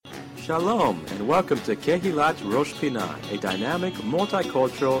Shalom, and welcome to Kehilat Rosh Pinah, a dynamic,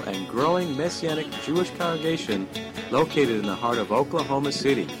 multicultural, and growing Messianic Jewish congregation located in the heart of Oklahoma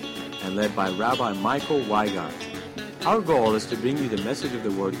City and led by Rabbi Michael Weigand. Our goal is to bring you the message of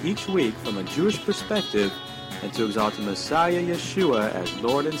the Word each week from a Jewish perspective and to exalt the Messiah Yeshua as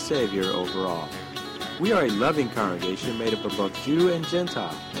Lord and Savior over all. We are a loving congregation made up of both Jew and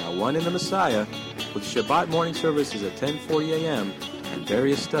Gentile, now one in the Messiah, with Shabbat morning services at 10:40 a.m., and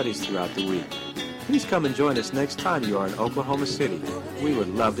various studies throughout the week. Please come and join us next time you are in Oklahoma City. We would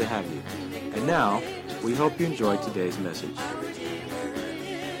love to have you. And now, we hope you enjoyed today's message.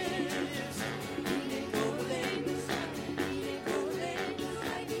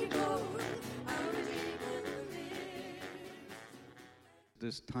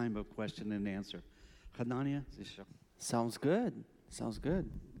 This time of question and answer. Hanania? Sounds good. Sounds good.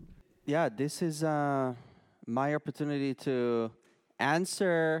 Yeah, this is my opportunity to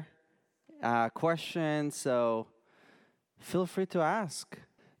answer questions, so feel free to ask.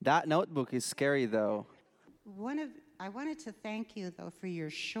 That notebook is scary, though. I wanted to thank you, though, for your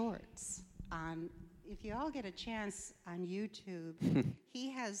shorts. If you all get a chance on YouTube,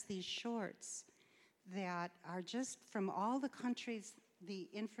 he has these shorts that are just from all the countries, the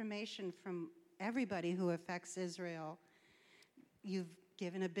information from everybody who affects Israel. You've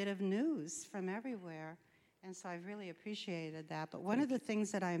given a bit of news from everywhere. And so I've really appreciated that. But one of the things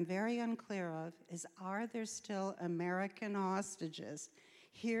that I'm very unclear of is, are there still American hostages?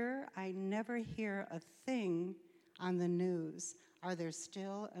 Here, I never hear a thing on the news. Are there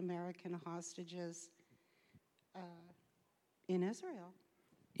still American hostages in Israel?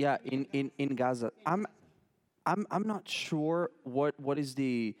 Yeah, in Gaza. I'm not sure what is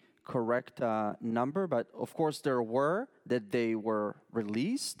the correct number, but of course there were that they were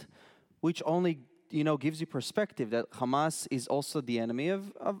released, which only gives you perspective that Hamas is also the enemy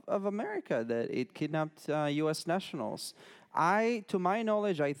of America, that it kidnapped U.S. nationals. To my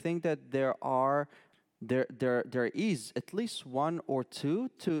knowledge, I think that there is at least one or two,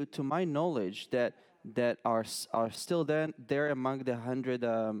 to my knowledge, that are still there among the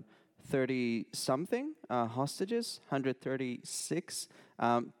 130 something hostages, 136.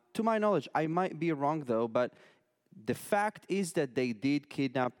 To my knowledge, I might be wrong though, but the fact is that they did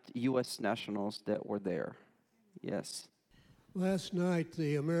kidnap U.S. nationals that were there. Yes. Last night,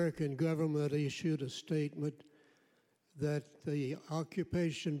 the American government issued a statement that the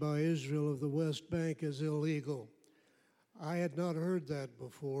occupation by Israel of the West Bank is illegal. I had not heard that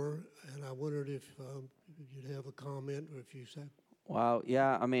before, and I wondered if you'd have a comment or if you said. Wow.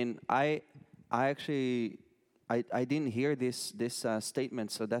 Yeah. I mean, I actually didn't hear this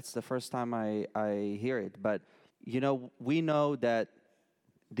statement, so that's the first time I hear it. But we know that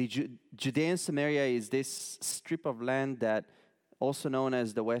the Judea and Samaria is this strip of land that also known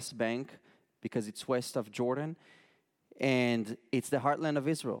as the West Bank because it's west of Jordan, and it's the heartland of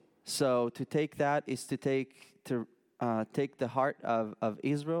Israel. So to take that is to take the heart of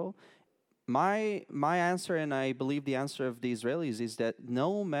Israel. My answer, and I believe the answer of the Israelis, is that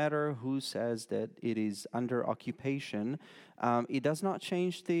no matter who says that it is under occupation, it does not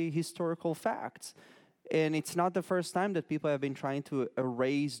change the historical facts. And it's not the first time that people have been trying to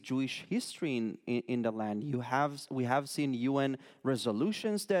erase Jewish history in the land. We have seen UN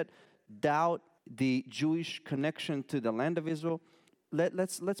resolutions that doubt the Jewish connection to the land of Israel.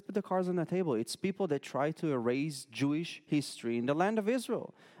 Let's put the cards on the table. It's people that try to erase Jewish history in the land of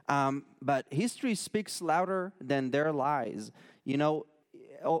Israel. But history speaks louder than their lies.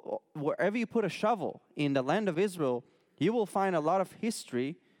 Wherever you put a shovel in the land of Israel, you will find a lot of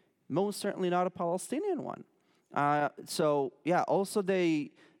history. Most certainly not a Palestinian one. Also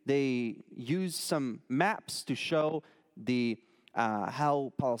they use some maps to show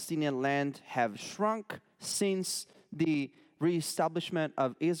how Palestinian land have shrunk since the reestablishment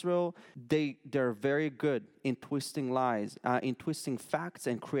of Israel. They're very good in twisting lies, in twisting facts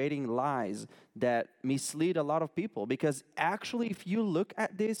and creating lies that mislead a lot of people. Because actually, if you look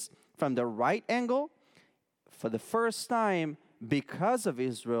at this from the right angle, for the first time, because of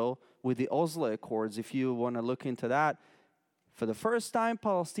Israel, with the Oslo Accords, if you want to look into that, for the first time,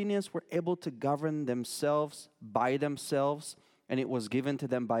 Palestinians were able to govern themselves by themselves, and it was given to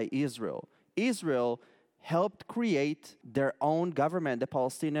them by Israel. Israel helped create their own government, the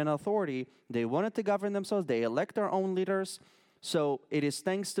Palestinian Authority. They wanted to govern themselves. They elect their own leaders. So it is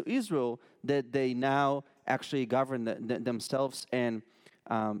thanks to Israel that they now actually govern themselves. And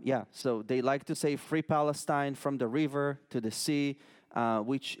so they like to say free Palestine from the river to the sea,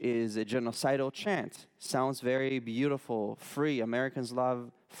 which is a genocidal chant. Sounds very beautiful, free. Americans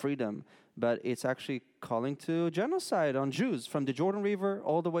love freedom. but it's actually calling to genocide on Jews from the Jordan River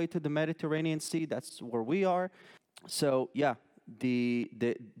all the way to the Mediterranean Sea. That's where we are. So yeah, the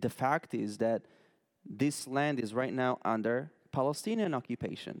fact is that this land is right now under Palestinian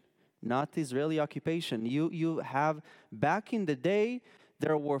occupation, not Israeli occupation. You have, back in the day,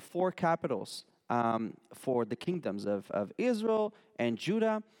 there were 4 capitals for the kingdoms of Israel and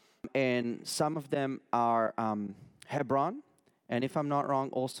Judah, and some of them are Hebron, and if I'm not wrong,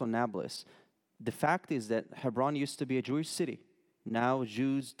 also Nablus. The fact is that Hebron used to be a Jewish city. Now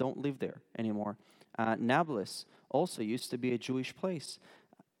Jews don't live there anymore. Nablus also used to be a Jewish place.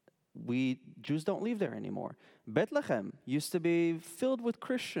 Jews don't live there anymore. Bethlehem used to be filled with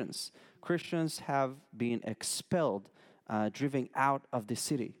Christians. Christians have been expelled, driven out of the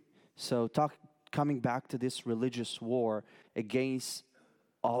city. So coming back to this religious war against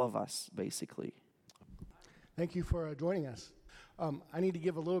all of us, basically. Thank you for joining us. I need to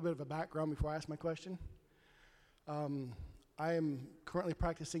give a little bit of a background before I ask my question. I am currently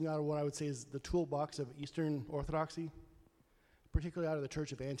practicing out of what I would say is the toolbox of Eastern Orthodoxy, particularly out of the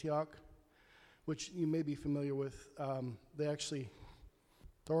Church of Antioch, which you may be familiar with. The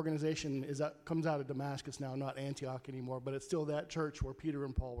organization comes out of Damascus now, not Antioch anymore, but it's still that church where Peter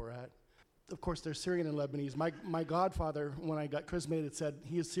and Paul were at. Of course, they're Syrian and Lebanese. My godfather, when I got chrismated, said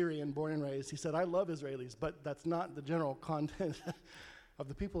he is Syrian, born and raised. He said, I love Israelis, but that's not the general content of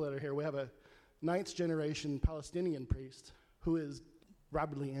the people that are here. We have a 9th generation Palestinian priest who is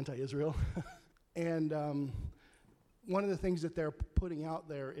rabidly anti-Israel. And one of the things that they're putting out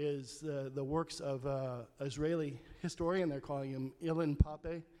there is the works of Israeli historian, they're calling him Ilan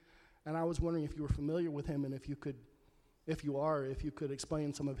Pappé. And I was wondering if you were familiar with him, and if you could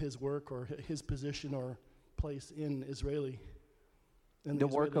explain some of his work or his position or place in Israeli. The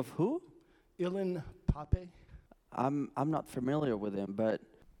work of who? Ilan Pappé. I'm not familiar with him, but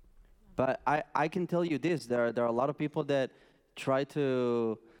I can tell you this: there are a lot of people that try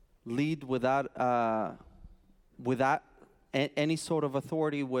to lead without any sort of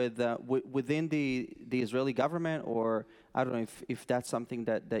authority within the Israeli government, or I don't know if that's something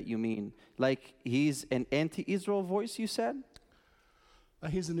that you mean. Like, he's an anti-Israel voice, you said?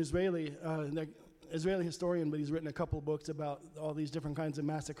 He's an Israeli historian, but he's written a couple of books about all these different kinds of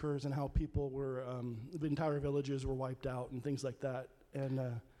massacres and how people were, the entire villages were wiped out and things like that.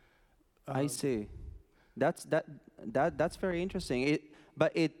 And I see. That's very interesting. It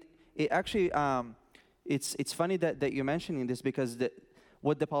actually. It's funny that you're mentioning this, because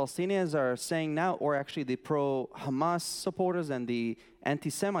what the Palestinians are saying now, or actually the pro-Hamas supporters and the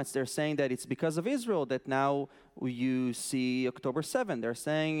anti-Semites, they're saying that it's because of Israel that now you see October 7th. They're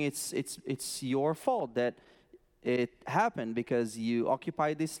saying it's your fault that it happened because you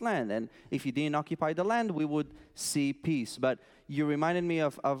occupied this land, and if you didn't occupy the land, we would see peace. But you reminded me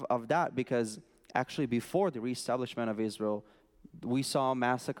of that, because actually before the reestablishment of Israel, we saw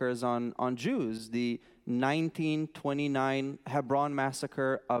massacres on Jews. The 1929 Hebron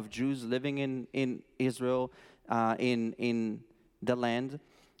massacre of Jews living in Israel, in the land,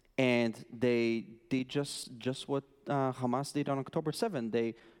 and they did just what Hamas did on October 7th.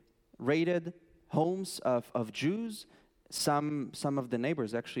 They raided homes of Jews. Some of the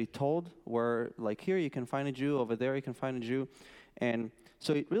neighbors actually told, were like, here you can find a Jew, over there you can find a Jew. And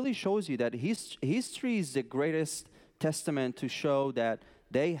so it really shows you that history is the greatest testament to show that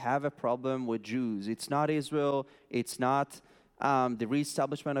they have a problem with Jews. It's not Israel. It's not the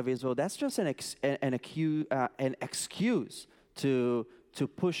reestablishment of Israel. That's just an excuse to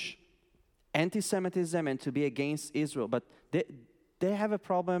push anti-Semitism and to be against Israel. But they have a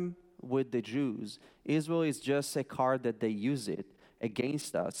problem with the Jews. Israel is just a card that they use it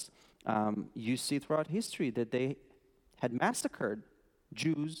against us. You see throughout history that they had massacred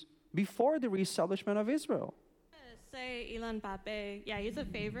Jews before the reestablishment of Israel. Say Ilan Pappé, yeah, he's a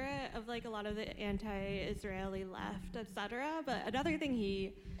favorite of like a lot of the anti-Israeli left, etc. But another thing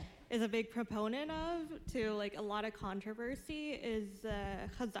he is a big proponent of, to like a lot of controversy, is the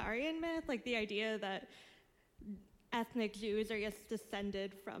Khazarian myth, like the idea that ethnic Jews are just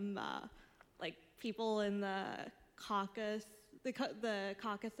descended from like people in the Caucasus, the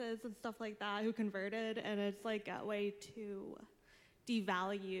Caucasus and stuff like that, who converted, and it's like a way to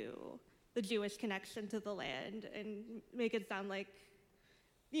devalue the Jewish connection to the land and make it sound like,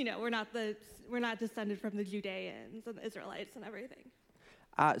 you know, we're not descended from the Judeans and the Israelites and everything.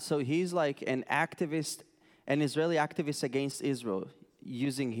 So he's like an activist, an Israeli activist against Israel,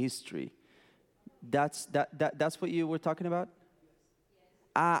 using history. That's what you were talking about?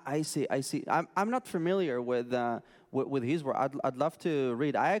 I see. I'm not familiar with his work. I'd love to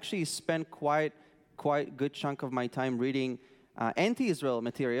read. I actually spent quite good chunk of my time reading anti-Israel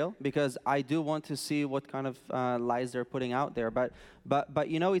material, because I do want to see what kind of lies they're putting out there. But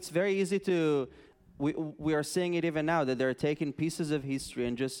it's very easy to. We are seeing it even now that they're taking pieces of history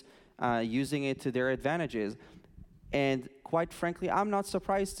and just using it to their advantages. And quite frankly, I'm not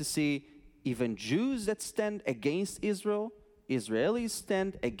surprised to see even Jews that stand against Israel, Israelis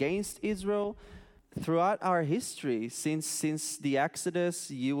stand against Israel. Throughout our history, since the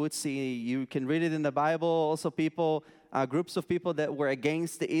Exodus, you can read it in the Bible, also groups of people that were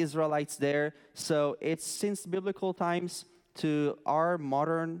against the Israelites there. So it's since biblical times to our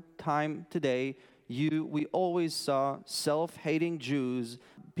modern time today, we always saw self-hating Jews,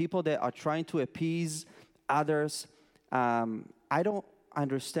 people that are trying to appease others. I don't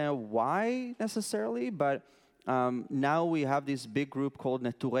understand why necessarily, but now we have this big group called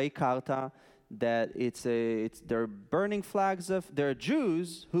Neturei Karta, that they're burning flags they're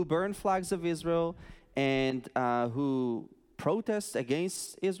Jews who burn flags of Israel and who protest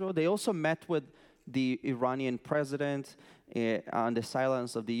against Israel. They also met with the Iranian president on the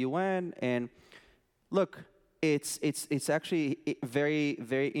silence of the UN. And look, it's actually very,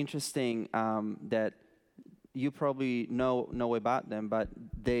 very interesting that you probably know about them, but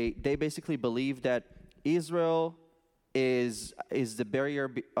they basically believe that Israel is the barrier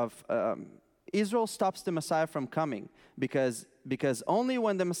of Israel stops the Messiah from coming, because only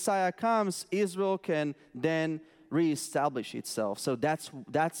when the Messiah comes, Israel can then reestablish itself. So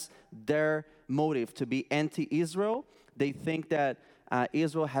that's their motive, to be anti-Israel. They think that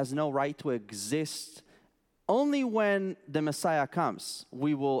Israel has no right to exist. Only when the Messiah comes,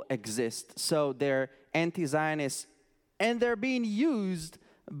 we will exist. So they're anti-Zionist, and they're being used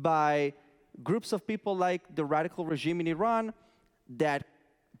by groups of people like the radical regime in Iran that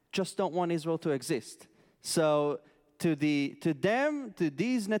just don't want Israel to exist. So to these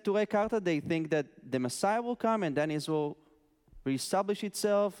Neturei Karta, they think that the Messiah will come and then Israel reestablish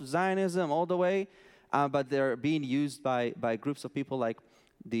itself, Zionism all the way. But they're being used by groups of people like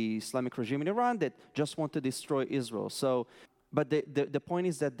the Islamic regime in Iran that just want to destroy Israel. So, but the point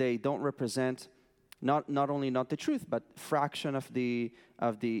is that they don't represent not only not the truth, but fraction of the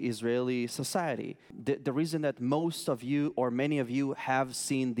Israeli society. The reason that most of you or many of you have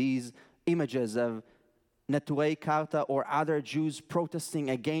seen these images of Neturei Karta or other Jews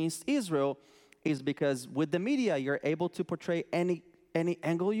protesting against Israel is because with the media you're able to portray any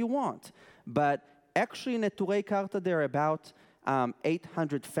angle you want. But actually, Neturei Karta, they're about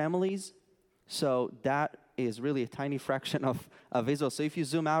 800 families. So that is really a tiny fraction of Israel. So if you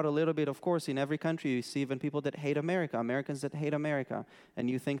zoom out a little bit, of course, in every country, you see even people that hate America, Americans that hate America. And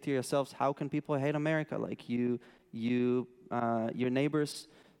you think to yourselves, how can people hate America? Like your neighbors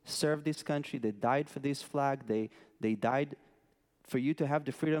served this country. They died for this flag. They died for you to have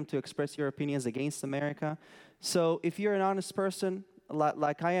the freedom to express your opinions against America. So if you're an honest person,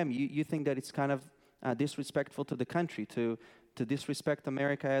 like I am, you think that it's kind of disrespectful to the country to disrespect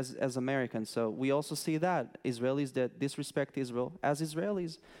America as Americans. So we also see that Israelis that disrespect Israel as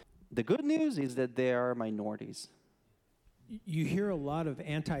Israelis. The good news is that they are minorities. You hear a lot of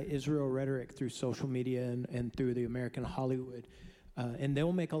anti-Israel rhetoric through social media and through the American Hollywood. And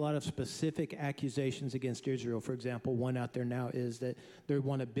they'll make a lot of specific accusations against Israel. For example, one out there now is that they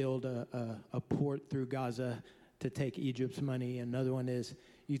want to build a port through Gaza to take Egypt's money. Another one is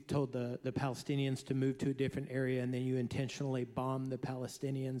you told the Palestinians to move to a different area, and then you intentionally bombed the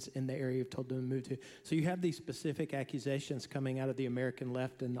Palestinians in the area you've told them to move to. So you have these specific accusations coming out of the American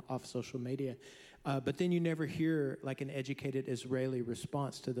left and off social media. But then you never hear like an educated Israeli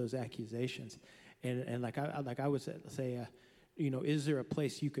response to those accusations. And like I would say, is there a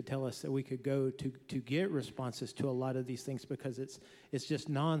place you could tell us that we could go to get responses to a lot of these things, because it's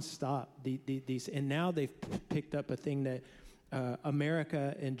just nonstop. These and now they've picked up a thing that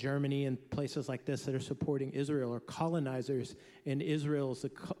America and Germany and places like this that are supporting Israel are colonizers, and Israel is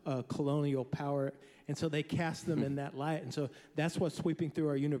a colonial power, and so they cast them in that light. And so that's what's sweeping through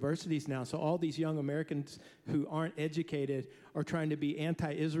our universities now. So all these young Americans who aren't educated are trying to be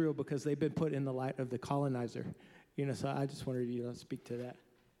anti-Israel because they've been put in the light of the colonizer. So I just wanted you to speak to that.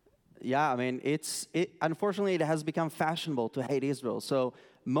 Yeah, I mean, unfortunately, it has become fashionable to hate Israel. So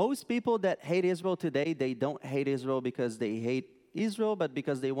most people that hate Israel today, they don't hate Israel because they hate Israel, but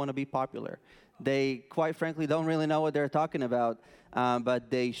because they want to be popular. They, quite frankly, don't really know what they're talking about, but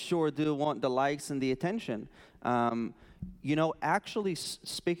they sure do want the likes and the attention. Actually,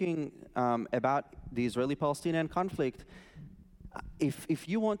 speaking about the Israeli-Palestinian conflict, if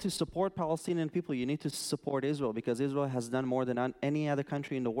you want to support Palestinian people, you need to support Israel, because Israel has done more than any other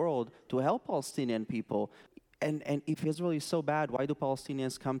country in the world to help Palestinian people. And if Israel is so bad, why do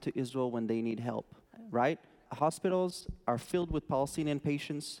Palestinians come to Israel when they need help, right? hospitals are filled with Palestinian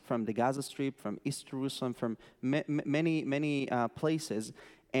patients from the Gaza Strip, from East Jerusalem, from many places,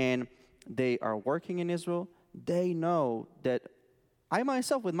 and they are working in Israel. They know that I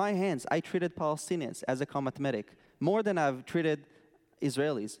myself, with my hands, I treated Palestinians as a combat medic more than I've treated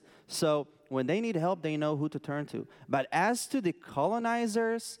Israelis. So when they need help, they know who to turn to. But as to the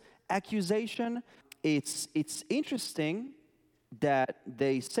colonizers' accusation, it's interesting that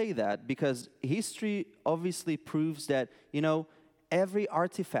they say that, because history obviously proves that, every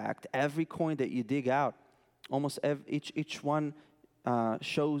artifact, every coin that you dig out, almost each one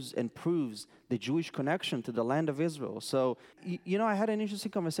shows and proves the Jewish connection to the land of Israel. So, I had an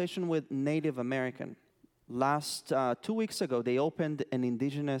interesting conversation with Native American. Last 2 weeks ago, they opened an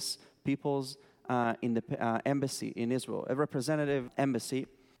indigenous peoples in the embassy in Israel, a representative embassy.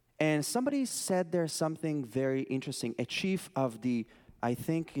 And somebody said there's something very interesting. A chief of I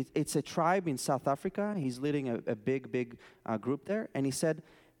think it's a tribe in South Africa. He's leading a big group there. And he said,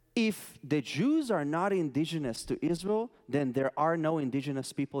 if the Jews are not indigenous to Israel, then there are no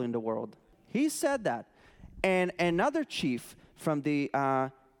indigenous people in the world. He said that. And another chief from the,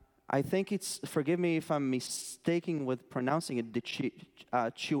 I think it's, forgive me if I'm mistaken with pronouncing it, the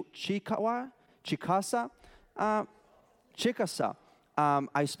Chickasaw.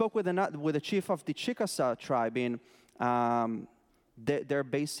 I spoke with a chief of the Chickasaw tribe they're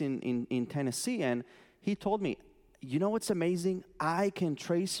based in Tennessee, and he told me, you know what's amazing? I can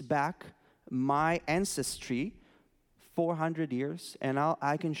trace back my ancestry 400 years, and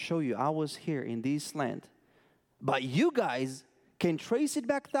I can show you I was here in this land. But you guys can trace it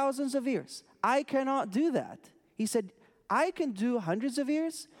back thousands of years. I cannot do that. He said, I can do hundreds of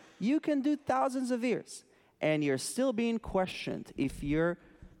years. You can do thousands of years. And you're still being questioned if you're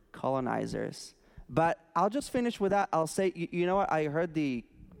colonizers. But I'll just finish with that. I'll say, you know what? I heard the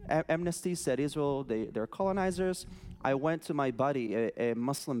Amnesty said Israel, they're colonizers. I went to my buddy, a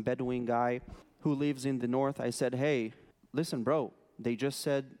Muslim Bedouin guy who lives in the north. I said, hey, listen, bro, they just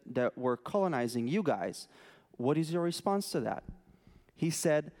said that we're colonizing you guys. What is your response to that? He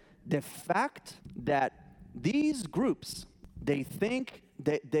said, the fact that these groups, they think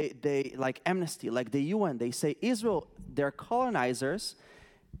they like Amnesty, like the UN, they say Israel, they're colonizers.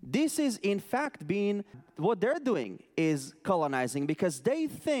 This is in fact what they're doing is colonizing, because they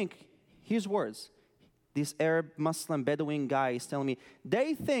think, his words, this Arab Muslim Bedouin guy is telling me,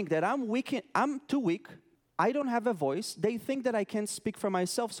 they think that I'm too weak, I don't have a voice, they think that I can't speak for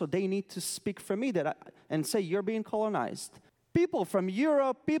myself, so they need to speak for me and say, you're being colonized. People from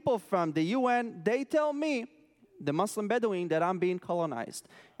Europe, people from the UN, they tell me, the Muslim Bedouin, that I'm being colonized.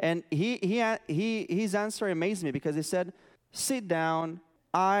 And his answer amazed me, because he said, sit down,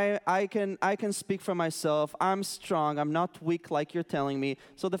 I can speak for myself, I'm strong, I'm not weak like you're telling me.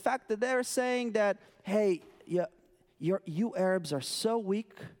 So the fact that they're saying that, hey, you Arabs are so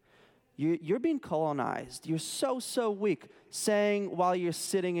weak, you're being colonized, you're so weak, saying while you're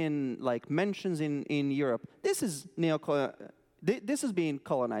sitting in like mansions in Europe, this is being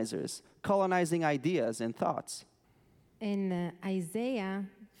colonizers, colonizing ideas and thoughts. In Isaiah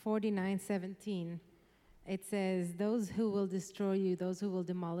 49:17, it says, those who will destroy you, those who will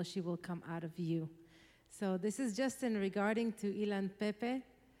demolish you will come out of you. So this is just in regarding to Ilan Pappé.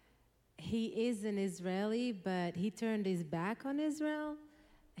 He is an Israeli, but he turned his back on Israel.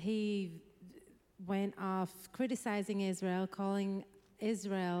 He went off criticizing Israel, calling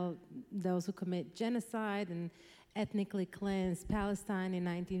Israel those who commit genocide and ethnically cleansed Palestine in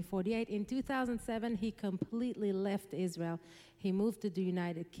 1948. In 2007, he completely left Israel. He moved to the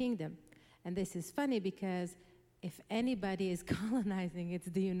United Kingdom. And this is funny because if anybody is colonizing, it's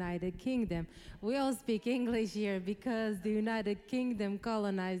the United Kingdom. We all speak English here because the United Kingdom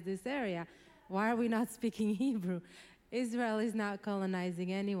colonized this area. Why are we not speaking Hebrew? Israel is not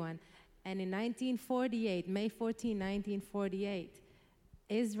colonizing anyone. And in 1948, May 14, 1948,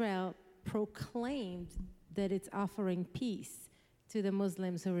 Israel proclaimed that it's offering peace to the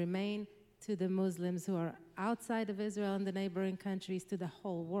Muslims who remain, to the Muslims who are outside of Israel and the neighboring countries, to the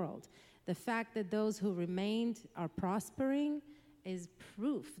whole world. The fact that those who remained are prospering is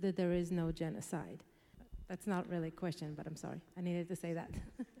proof that there is no genocide. That's not really a question, but I'm sorry. I needed to say that.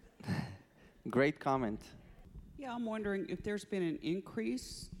 Great comment. Yeah, I'm wondering if there's been an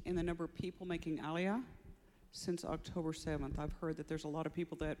increase in the number of people making Aliyah since October 7th. I've heard that there's a lot of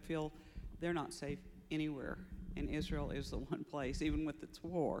people that feel they're not safe anywhere, and Israel is the one place, even with its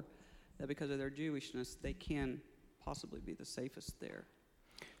war, that because of their Jewishness, they can possibly be the safest there.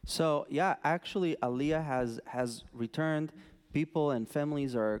 So yeah, actually Aliyah has returned. People and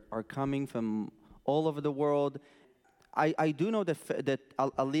families are coming from all over the world. I do know that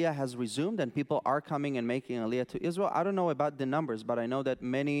Aliyah has resumed and people are coming and making Aliyah to Israel. I don't know about the numbers, but I know that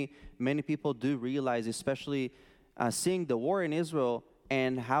many people do realize, especially seeing the war in Israel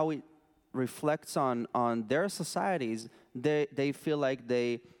and how it reflects on their societies, they feel like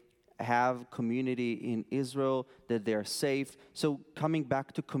they have community in Israel, that they're safe. So coming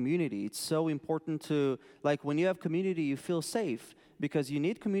back to community, it's so important to, like when you have community, you feel safe because you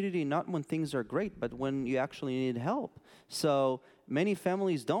need community not when things are great, but when you actually need help. So many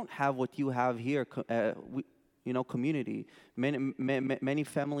families don't have what you have here, community. Many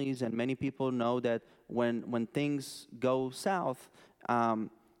families and many people know that when things go south,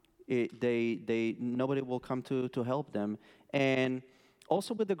 nobody will come to help them. And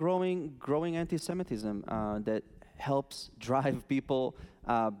also with the growing anti-Semitism that helps drive people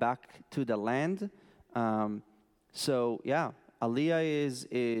back to the land. So yeah, Aliyah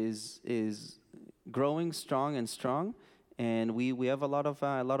is growing strong, and we have a lot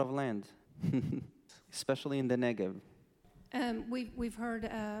of land, especially in the Negev. We've heard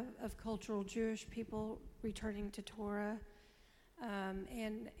of cultural Jewish people returning to Torah.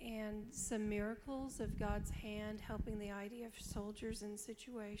 And some miracles of God's hand helping the IDF soldiers in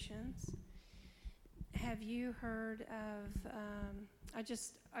situations. Have you heard of? I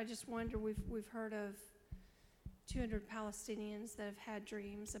just wonder. We've heard of 200 Palestinians that have had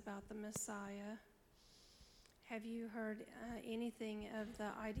dreams about the Messiah. Have you heard anything of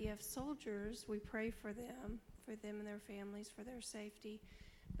the IDF soldiers? We pray for them and their families, for their safety,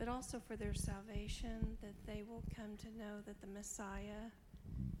 but also for their salvation, that they will come to know that the Messiah,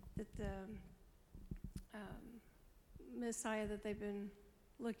 that the Messiah that they've been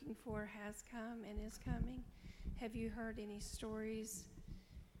looking for has come and is coming. Have you heard any stories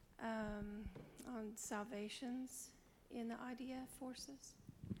on salvations in the IDF forces?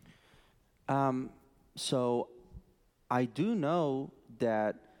 So I do know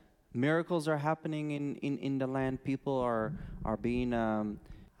that miracles are happening in the land. People are being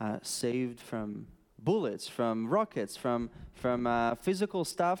saved from bullets, from rockets, from physical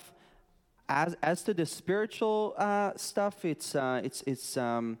stuff. As to the spiritual stuff, it's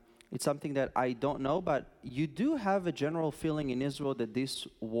something that I don't know. But you do have a general feeling in Israel that this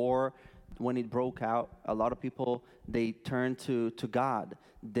war, when it broke out, a lot of people, they turned to God.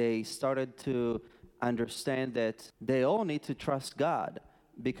 They started to understand that they all need to trust God,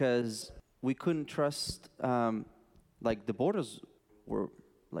 because we couldn't trust, like the borders were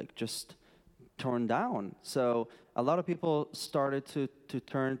like just torn down. So a lot of people started to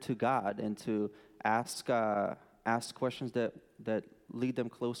turn to God and to ask questions that lead them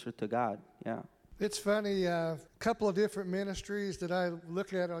closer to God. Yeah. It's funny, a couple of different ministries that I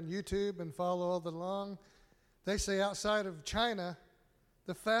look at on YouTube and follow all along, they say outside of China,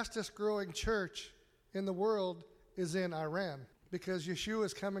 the fastest growing church in the world is in Iran, because Yeshua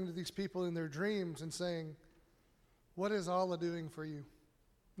is coming to these people in their dreams and saying, what is Allah doing for you?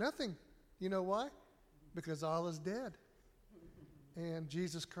 Nothing. You know why? Because Allah is dead and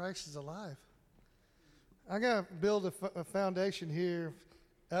Jesus Christ is alive. I got to build a foundation here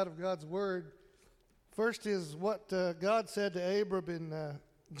out of God's word. First is what God said to Abram in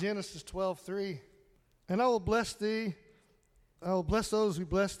Genesis 12:3. And I will bless thee, I will bless those who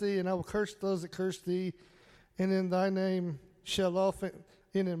bless thee, and I will curse those that curse thee. And in thy name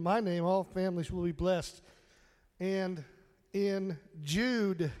in my name all families will be blessed. And in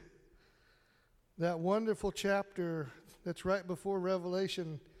Jude, that wonderful chapter that's right before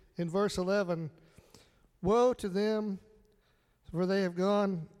Revelation, in verse 11, woe to them, for they have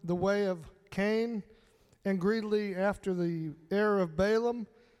gone the way of Cain, and greedily after the error of Balaam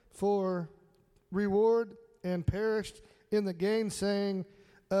for reward, and perished in the gainsaying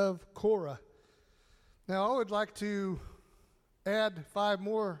of Korah. Now I would like to add 5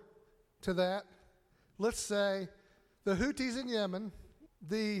 more to that. Let's say the Houthis in Yemen,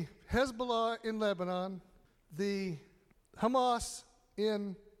 the Hezbollah in Lebanon, the Hamas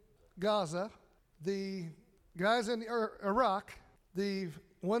in Gaza, the guys in Iraq, the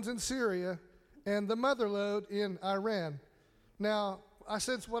ones in Syria, and the motherlode in Iran. Now, I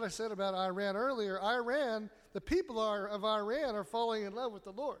said what I said about Iran earlier. Iran, the people of Iran are falling in love with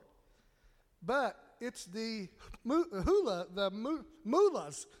the Lord. But it's the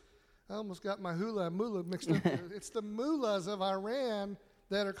mullahs. I almost got my hula and mullah mixed up there. It's the mullahs of Iran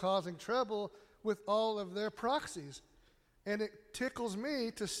that are causing trouble with all of their proxies. And it tickles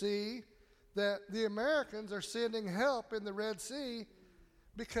me to see that the Americans are sending help in the Red Sea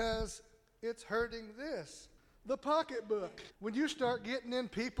because it's hurting this. The pocketbook. When you start getting in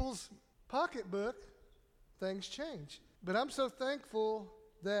people's pocketbook, things change. But I'm so thankful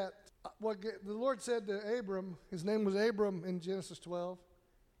that The Lord said to Abram, his name was Abram in Genesis 12,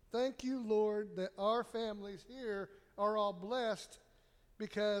 thank you, Lord, that our families here are all blessed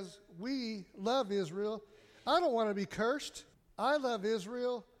because we love Israel. I don't want to be cursed. I love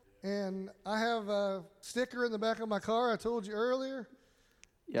Israel, and I have a sticker in the back of my car I told you earlier.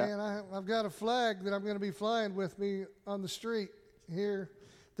 Yeah. And I've got a flag that I'm going to be flying with me on the street here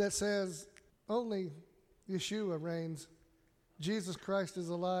that says, only Yeshua reigns. Jesus Christ is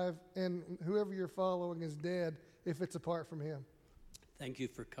alive, and whoever you're following is dead if it's apart from him. Thank you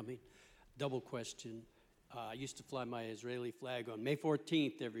for coming. Double question. I used to fly my Israeli flag on May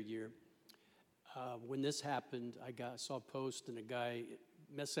 14th every year. When this happened, saw a post, and a guy,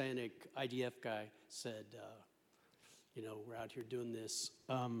 Messianic IDF guy, said, we're out here doing this.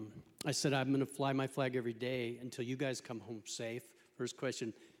 I said, I'm going to fly my flag every day until you guys come home safe. First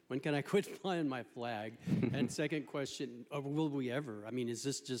question, when can I quit flying my flag? And second question, will we ever? I mean, is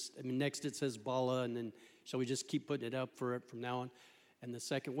this just, next it says Bala, and then shall we just keep putting it up for it from now on? And the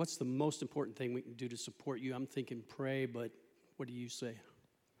second, what's the most important thing we can do to support you? I'm thinking pray, but what do you say?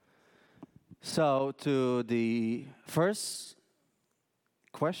 So to the first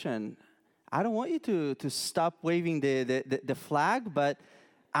question, I don't want you to stop waving the flag, but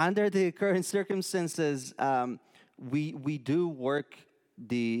under the current circumstances, we do work.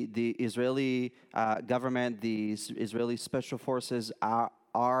 The Israeli government, the Israeli special forces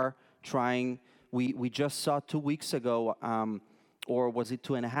are trying. We just saw 2 weeks ago, or was it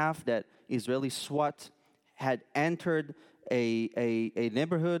 2.5, that Israeli SWAT had entered a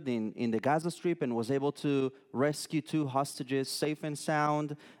neighborhood in the Gaza Strip and was able to rescue 2 hostages safe and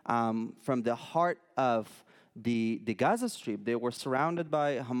sound from the heart of the Gaza Strip. They were surrounded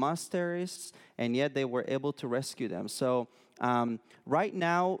by Hamas terrorists, and yet they were able to rescue them. So right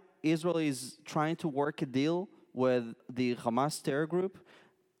now, Israel is trying to work a deal with the Hamas terror group.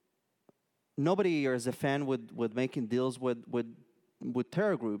 Nobody here is a fan with making deals with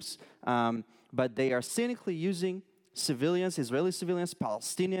terror groups, but they are cynically using civilians, Israeli civilians,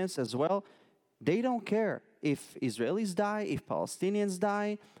 Palestinians as well. They don't care if Israelis die, if Palestinians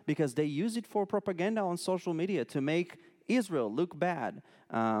die, because they use it for propaganda on social media to make Israel look bad.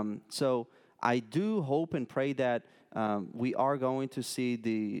 So I do hope and pray that we are going to see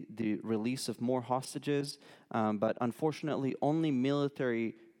the release of more hostages, but unfortunately only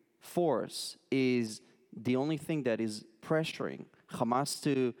military force is the only thing that is pressuring Hamas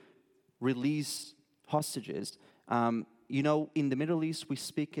to release hostages. In the Middle East, we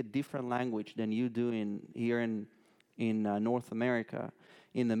speak a different language than you do here in North America.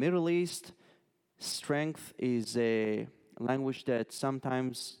 In the Middle East, strength is a language that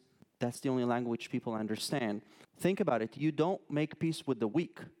sometimes that's the only language people understand. Think about it. You don't make peace with the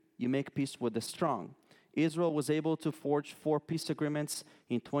weak. You make peace with the strong. Israel was able to forge 4 peace agreements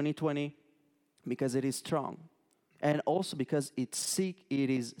in 2020 because it is strong, and also because it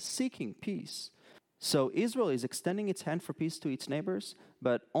is seeking peace. So Israel is extending its hand for peace to its neighbors,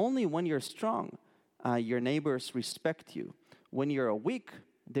 but only when you're strong, your neighbors respect you. When you're weak,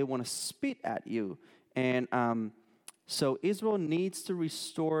 they want to spit at you. And so Israel needs to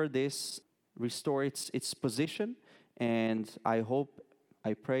restore its position, and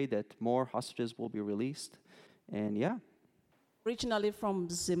I pray that more hostages will be released. And yeah. Originally from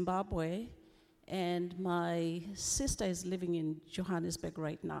Zimbabwe, and my sister is living in Johannesburg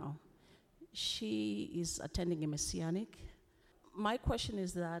right now. She is attending a Messianic. My question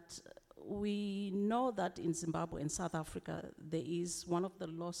is that we know that in Zimbabwe and South Africa, there is one of the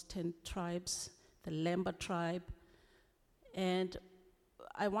lost 10 tribes, the Lemba tribe. And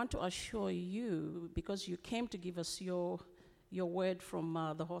I want to assure you, because you came to give us your word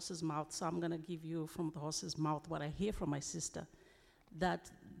from the horse's mouth, so I'm going to give you from the horse's mouth what I hear from my sister, that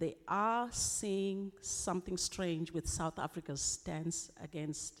they are seeing something strange with South Africa's stance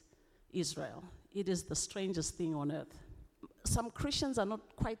against Israel. It is the strangest thing on earth. Some Christians are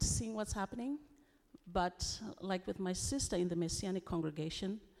not quite seeing what's happening, but like with my sister in the Messianic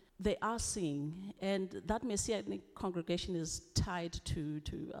congregation, they are seeing, and that Messianic congregation is tied to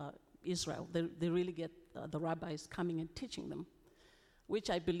Israel. They really get the rabbis coming and teaching them, which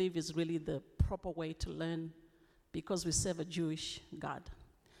I believe is really the proper way to learn, because we serve a Jewish God.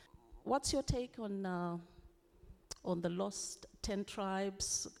 What's your take on the lost 10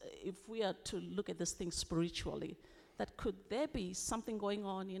 tribes? If we are to look at this thing spiritually, that could there be something going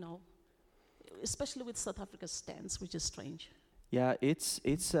on, especially with South Africa's stance, which is strange? Yeah, it's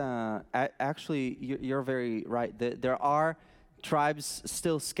actually, you're very right. There are tribes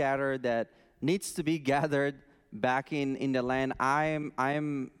still scattered that needs to be gathered back in the land. I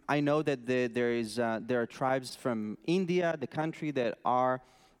know that there are tribes from India, the country, that are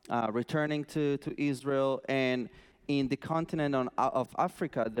returning to Israel. And in the continent of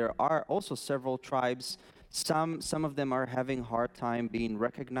Africa, there are also several tribes. Some of them are having hard time being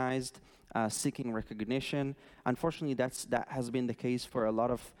recognized, seeking recognition. Unfortunately, that has been the case for a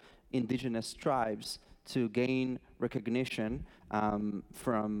lot of indigenous tribes to gain recognition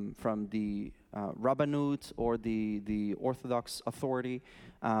from the Rabbinut or the Orthodox authority.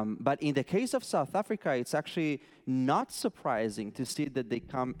 But in the case of South Africa, it's actually not surprising to see that they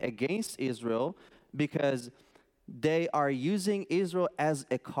come against Israel, because they are using Israel as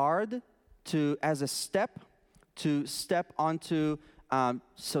a card as a step to step onto,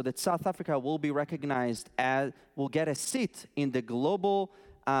 so that South Africa will be recognized will get a seat in the global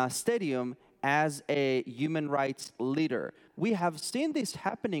stadium as a human rights leader. We have seen this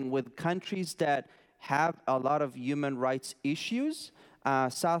happening with countries that have a lot of human rights issues.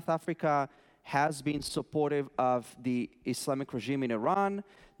 South Africa has been supportive of the Islamic regime in Iran.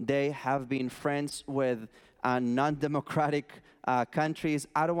 They have been friends with non-democratic countries.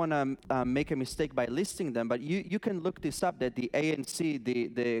 I don't want to make a mistake by listing them, but you can look this up, that the ANC,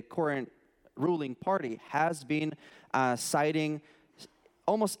 the current ruling party, has been citing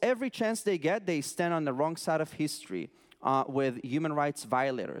almost every chance they get. They stand on the wrong side of history with human rights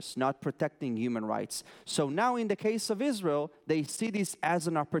violators, not protecting human rights. So now in the case of Israel, they see this as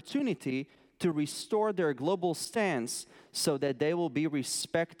an opportunity to restore their global stance so that they will be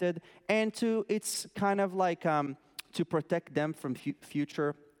respected, and it's kind of like to protect them from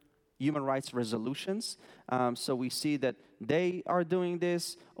future human rights resolutions. So we see that they are doing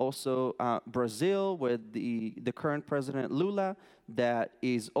this. Also Brazil with the current president Lula, that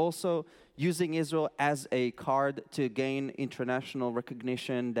is also using Israel as a card to gain international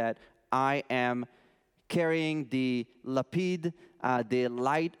recognition that I am carrying the lapid, the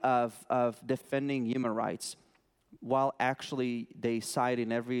light of defending human rights, while actually they side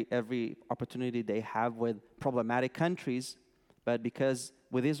in every opportunity they have with problematic countries. But because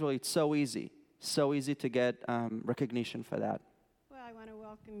with Israel it's so easy to get recognition for that. Well, I want to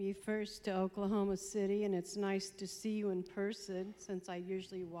welcome you first to Oklahoma City, and it's nice to see you in person, since I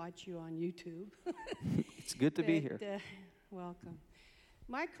usually watch you on YouTube. It's good to be here. Welcome.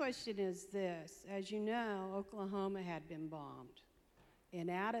 My question is this. As you know, Oklahoma had been bombed. And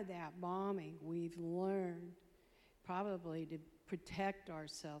out of that bombing, we've learned probably to protect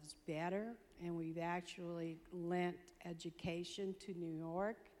ourselves better, and we've actually lent education to New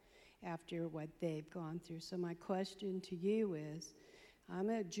York after what they've gone through. So my question to you is, I'm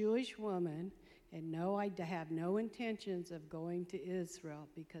a Jewish woman, and no, I have no intentions of going to Israel,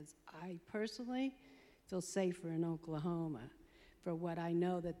 because I personally feel safer in Oklahoma for what I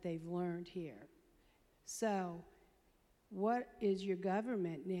know that they've learned here. So what is your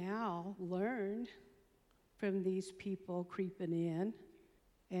government now learned from these people creeping in,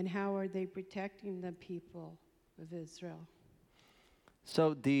 and how are they protecting the people of Israel?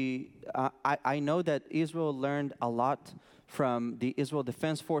 So I know that Israel learned a lot from the Israel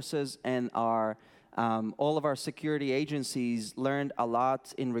Defense Forces, and all of our security agencies learned a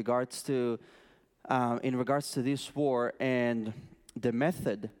lot in regards to this war and the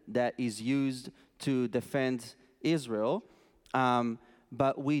method that is used to defend Israel.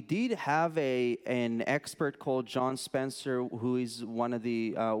 But we did have an expert called John Spencer, who is one of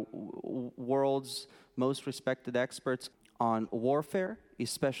the world's most respected experts on warfare,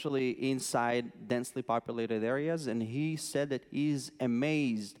 especially inside densely populated areas. And he said that he's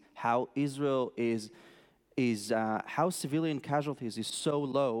amazed how Israel how civilian casualties is so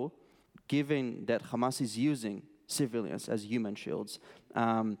low, given that Hamas is using civilians as human shields.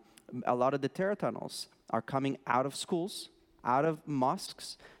 A lot of the terror tunnels are coming out of schools, out of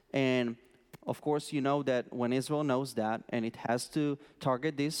mosques, and of course you know that when Israel knows that and it has to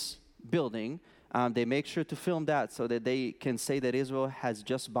target this building, they make sure to film that so that they can say that Israel has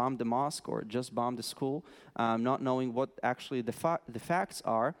just bombed the mosque or just bombed the school, not knowing what actually the facts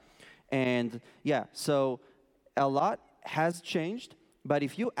are. And yeah, so a lot has changed, but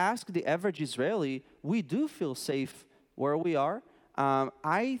if you ask the average Israeli, we do feel safe where we are.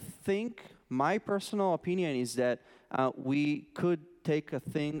 I think my personal opinion is that we could take a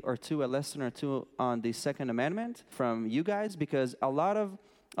lesson or two on the Second Amendment from you guys, because a lot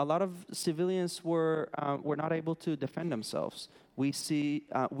of civilians were not able to defend themselves. We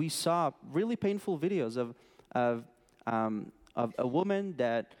saw really painful videos of a woman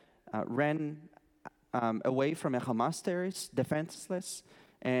that ran away from a Hamas terrorist, defenseless,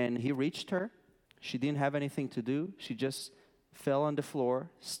 and he reached her. She didn't have anything to do. She just fell on the floor,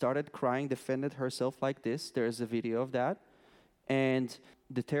 started crying, defended herself like this. There is a video of that. And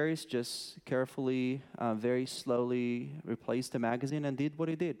the terrorist just carefully, very slowly replaced the magazine and did what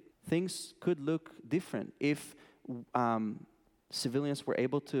he did. Things could look different if civilians were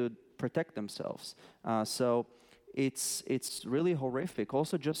able to protect themselves. So it's really horrific.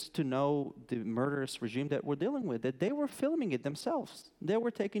 Also, just to know the murderous regime that we're dealing with, that they were filming it themselves. They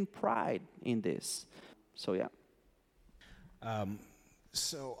were taking pride in this. So yeah.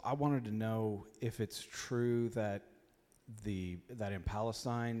 So I wanted to know if it's true that that in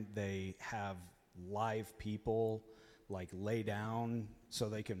Palestine they have live people like lay down so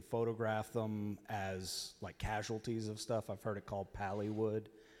they can photograph them as like casualties of stuff. I've heard it called Pallywood.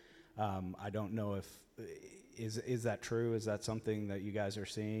 I don't know if is that true? Is that something that you guys are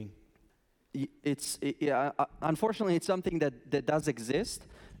seeing? Unfortunately, it's something that does exist.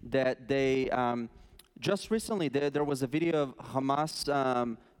 That they just recently there was a video of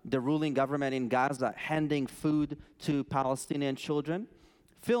Hamas, the ruling government in Gaza, handing food to Palestinian children,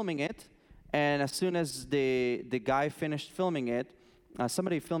 filming it, and as soon as the guy finished filming it,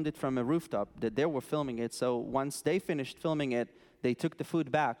 somebody filmed it from a rooftop that they were filming it. So once they finished filming it, they took the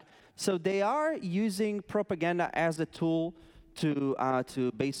food back. So they are using propaganda as a tool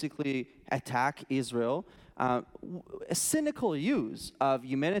to basically attack Israel. A cynical use of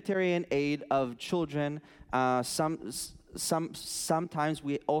humanitarian aid of children. Sometimes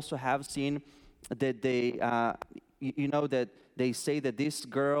we also have seen that they, that they say that this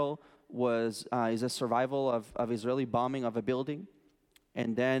girl is a survival of Israeli bombing of a building,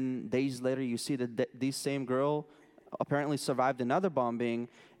 and then days later you see that this same girl apparently survived another bombing,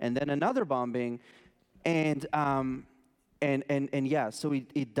 and then another bombing, and yeah, so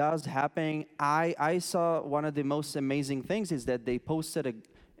it does happen. I saw one of the most amazing things is that they posted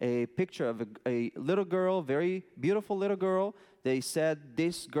a picture of a little girl, very beautiful little girl. They said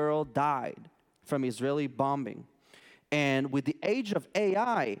this girl died from Israeli bombing. And with the age of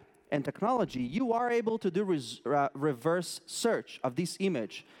AI and technology, you are able to do reverse search of this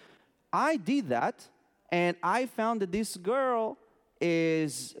image. I did that, and I found that this girl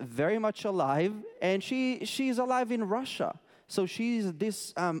is very much alive, and she's alive in Russia. So she's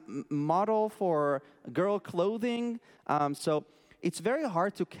this model for girl clothing. So it's very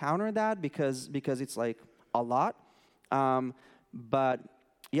hard to counter that because it's like a lot. But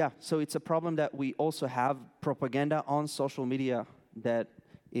yeah, so it's a problem that we also have propaganda on social media that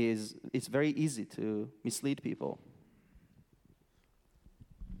it's very easy to mislead people.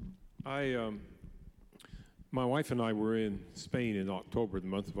 My wife and I were in Spain in October, the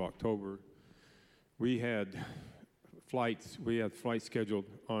month of October. We had flights scheduled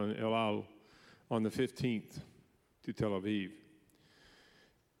on El Al on the 15th to Tel Aviv.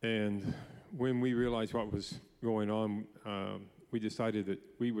 And when we realized what was going on, we decided that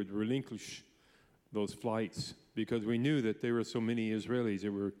we would relinquish those flights because we knew that there were so many Israelis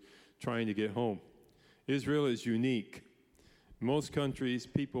that were trying to get home. Israel is unique. Most countries,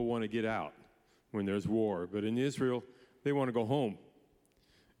 people want to get out when there's war, but in Israel, they want to go home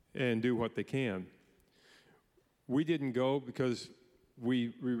and do what they can. We didn't go because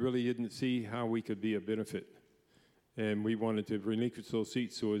we really didn't see how we could be a benefit, and we wanted to relinquish those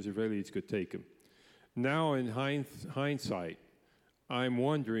seats so Israelis could take them. Now, in hindsight, I'm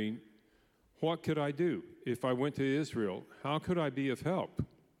wondering, what could I do if I went to Israel? How could I be of help?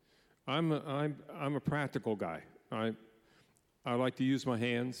 I'm a practical guy. I like to use my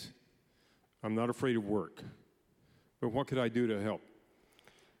hands. I'm not afraid of work. But what could I do to help?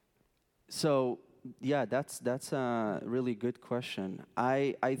 So, yeah, that's a really good question.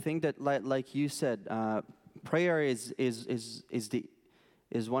 I think that like you said, prayer is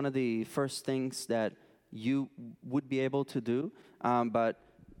one of the first things that you would be able to do. But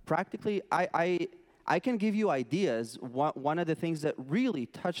practically, I can give you ideas. One of the things that really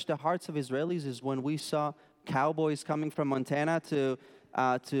touched the hearts of Israelis is when we saw cowboys coming from Montana to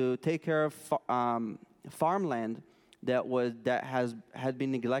take care of farmland that had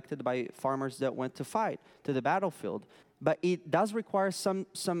been neglected by farmers that went to fight to the battlefield. But it does require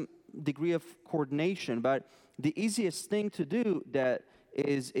some degree of coordination. But the easiest thing to do that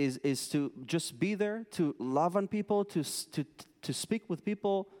is to just be there, to love on people, to speak with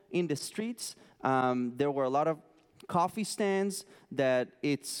people in the streets. There were a lot of coffee stands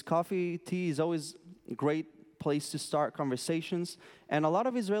tea is always a great place to start conversations, and a lot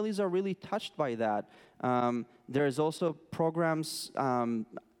of Israelis are really touched by that. There's also programs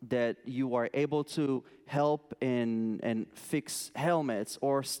that you are able to help and fix helmets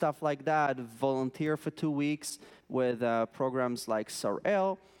or stuff like that, volunteer for 2 weeks with programs like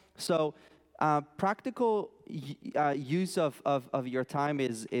Sarel. So practical use of your time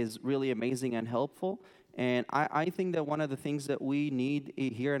is really amazing and helpful. And I think that one of the things that we need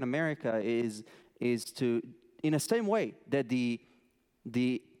here in America is to, in the same way that the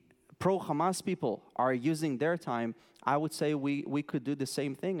pro-Hamas people are using their time, I would say we could do the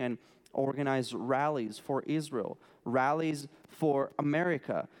same thing and organize rallies for Israel, rallies for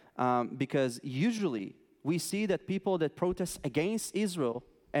America, because usually we see that people that protest against Israel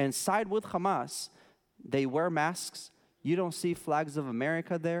and side with Hamas, they wear masks. You don't see flags of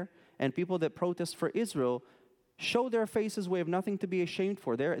America there. And people that protest for Israel show their faces. We have nothing to be ashamed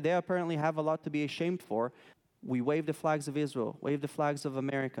for. They apparently have a lot to be ashamed for. We wave the flags of Israel, wave the flags of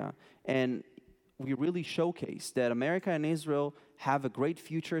America. And we really showcase that America and Israel have a great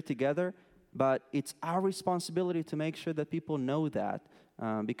future together, but it's our responsibility to make sure that people know that,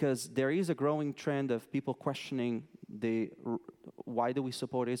 because there is a growing trend of people questioning why do we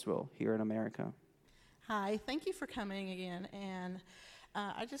support Israel here in America. Hi, thank you for coming again. And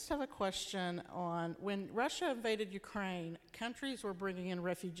I just have a question on when Russia invaded Ukraine, countries were bringing in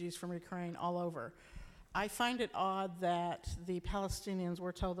refugees from Ukraine all over. I find it odd that the Palestinians,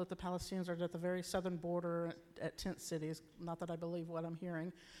 we're told that the Palestinians are at the very southern border at tent cities, not that I believe what I'm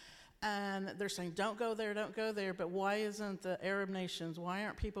hearing, and they're saying, don't go there, but why isn't the Arab nations, why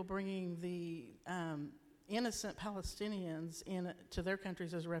aren't people bringing the innocent Palestinians to their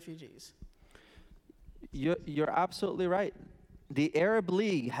countries as refugees? You're absolutely right. The Arab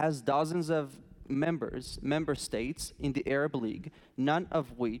League has dozens of member states in the Arab League, none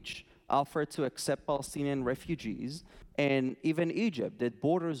of which offer to accept Palestinian refugees. And even Egypt, that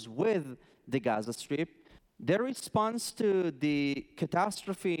borders with the Gaza Strip, their response to the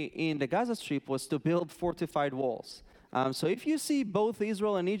catastrophe in the Gaza Strip was to build fortified walls. So if you see both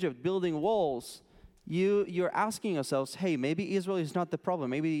Israel and Egypt building walls, you're asking yourselves, hey, maybe Israel is not the problem.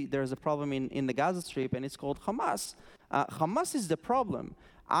 Maybe there's a problem in the Gaza Strip, and it's called Hamas. Hamas is the problem.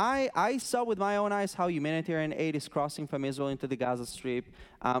 I saw with my own eyes how humanitarian aid is crossing from Israel into the Gaza Strip.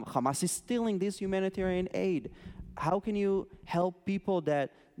 Hamas is stealing this humanitarian aid. How can you help people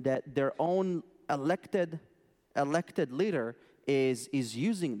that their own elected leader is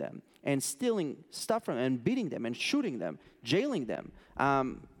using them and stealing stuff from them and beating them and shooting them, jailing them?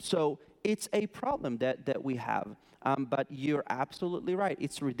 So it's a problem that we have. But you're absolutely right.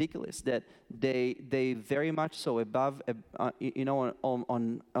 It's ridiculous that they very much so above,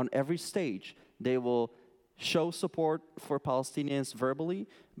 on every stage, they will show support for Palestinians verbally,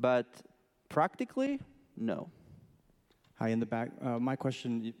 but practically, no. Hi, in the back. My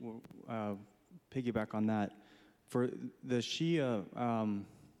question, piggyback on that. For the Shia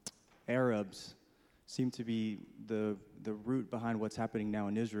Arabs, seem to be the root behind what's happening now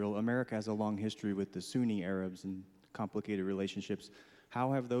in Israel. America has a long history with the Sunni Arabs and complicated relationships.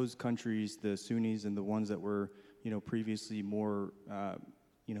 How have those countries, the Sunnis and the ones that were, previously more,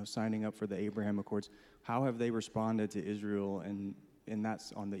 signing up for the Abraham Accords, how have they responded to Israel, and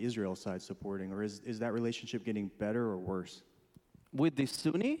that's on the Israel side supporting, or is that relationship getting better or worse? With the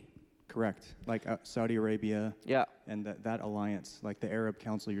Sunni? Correct, like Saudi Arabia. Yeah. And that alliance, like the Arab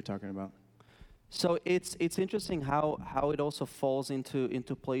Council you're talking about. So it's interesting how it also falls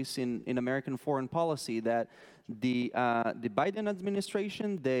into place in American foreign policy, that the Biden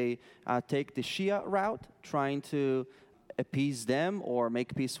administration, they take the Shia route, trying to appease them or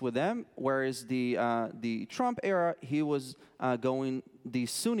make peace with them, whereas the Trump era, he was going the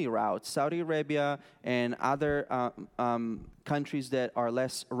Sunni route, Saudi Arabia and other countries that are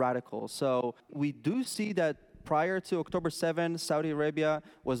less radical. So we do see that prior to October 7, Saudi Arabia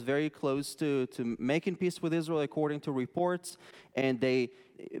was very close to making peace with Israel, according to reports. And they,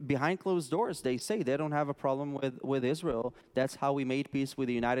 behind closed doors, they say they don't have a problem with Israel. That's how we made peace with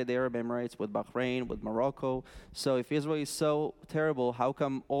the United Arab Emirates, with Bahrain, with Morocco. So if Israel is so terrible, how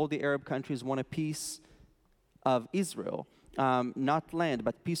come all the Arab countries want a piece of Israel? Not land,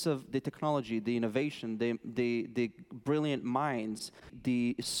 but piece of the technology, the innovation, the brilliant minds.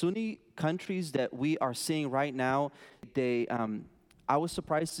 The Sunni countries that we are seeing right now, I was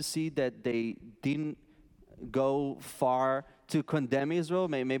surprised to see that they didn't go far to condemn Israel.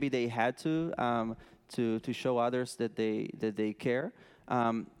 Maybe they had to show others that they care.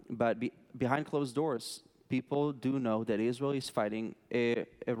 But behind closed doors, people do know that Israel is fighting a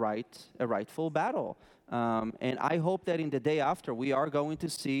rightful battle. And I hope that in the day after, we are going to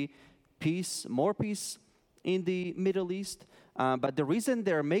see peace, more peace in the Middle East. But the reason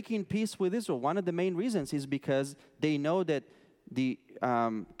they're making peace with Israel, one of the main reasons, is because they know that the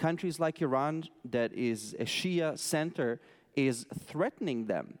countries like Iran, that is a Shia center, is threatening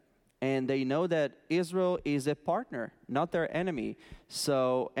them. And they know that Israel is a partner, not their enemy.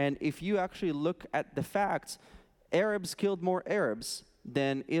 So, and if you actually look at the facts, Arabs killed more Arabs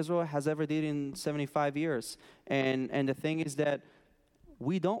than Israel has ever did in 75 years. And the thing is that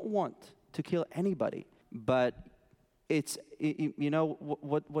we don't want to kill anybody, but it's, you know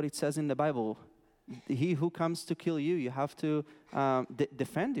what it says in the Bible. He who comes to kill you, you have to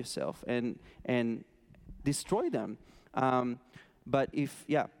defend yourself and destroy them. But if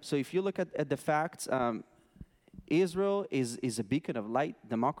you look at the facts, Israel is a beacon of light,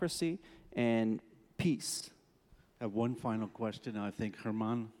 democracy, and peace. I have one final question, I think,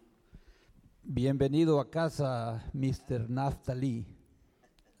 Herman. Bienvenido a casa, Mr. Naftali.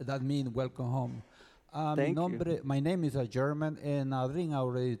 That means welcome home. Thank you. My name is a German, and I think I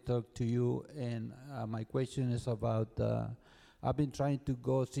already talked to you, and my question is about, I've been trying to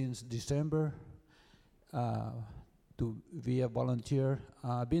go since December to be a volunteer.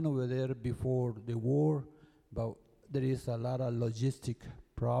 I've been over there before the war, but there is a lot of logistic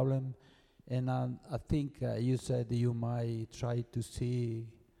problem, and I think you said you might try to see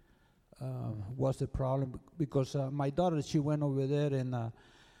what's the problem, because my daughter, she went over there, and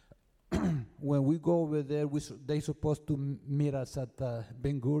when we go over there, they supposed to meet us at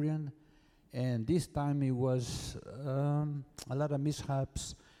Ben Gurion, and this time it was a lot of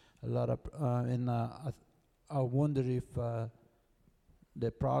mishaps, a lot of, and I wonder if the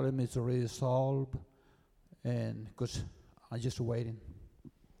problem is already solved, and because I'm just waiting.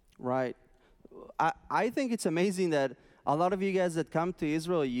 Right. I think it's amazing that a lot of you guys that come to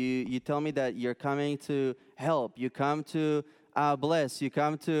Israel, you tell me that you're coming to help, you come to bless, you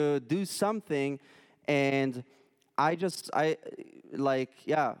come to do something, and God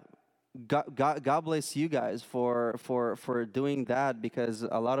bless you guys for doing that, because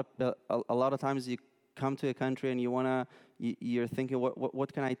a lot of times you come to a country and you're thinking,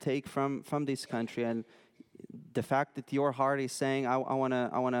 what can I take from this country? And the fact that your heart is saying, I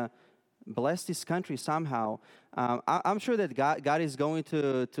wanna bless this country somehow. I'm sure that God is going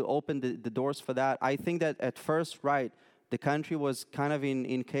to open the doors for that. I think that at first, right, the country was kind of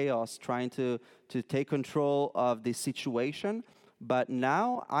in chaos, trying to take control of the situation. But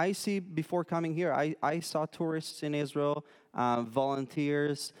now I see, before coming here, I saw tourists in Israel,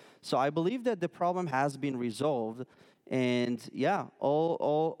 volunteers. So I believe that the problem has been resolved. And yeah,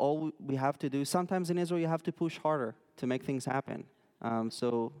 all we have to do, sometimes in Israel you have to push harder to make things happen.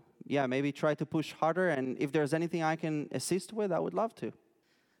 So yeah, maybe try to push harder. And if there's anything I can assist with, I would love to.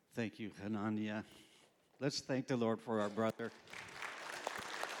 Thank you, Hanania. Let's thank the Lord for our brother.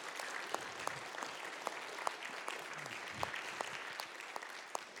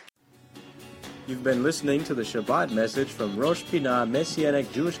 You've been listening to the Shabbat message from Rosh Pinah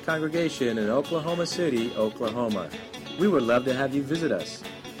Messianic Jewish Congregation in Oklahoma City, Oklahoma. We would love to have you visit us.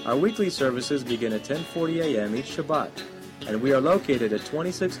 Our weekly services begin at 10:40 a.m. each Shabbat, and we are located at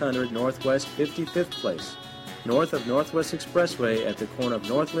 2600 Northwest 55th Place, north of Northwest Expressway at the corner of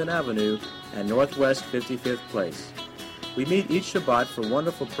Northland Avenue and Northwest 55th Place. We meet each Shabbat for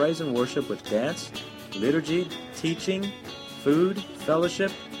wonderful praise and worship with dance, liturgy, teaching, food,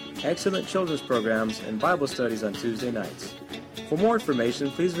 fellowship, excellent children's programs, and Bible studies on Tuesday nights. For more information,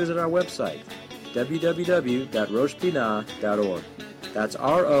 please visit our website, www.roshpinah.org. That's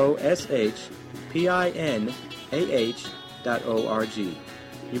ROSHPINAH.org.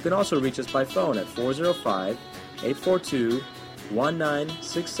 You can also reach us by phone at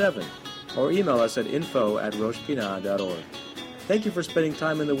 405-842-1967 or email us at info@roshpinah.org. Thank you for spending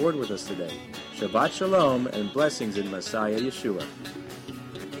time in the Word with us today. Shabbat Shalom and blessings in Messiah Yeshua.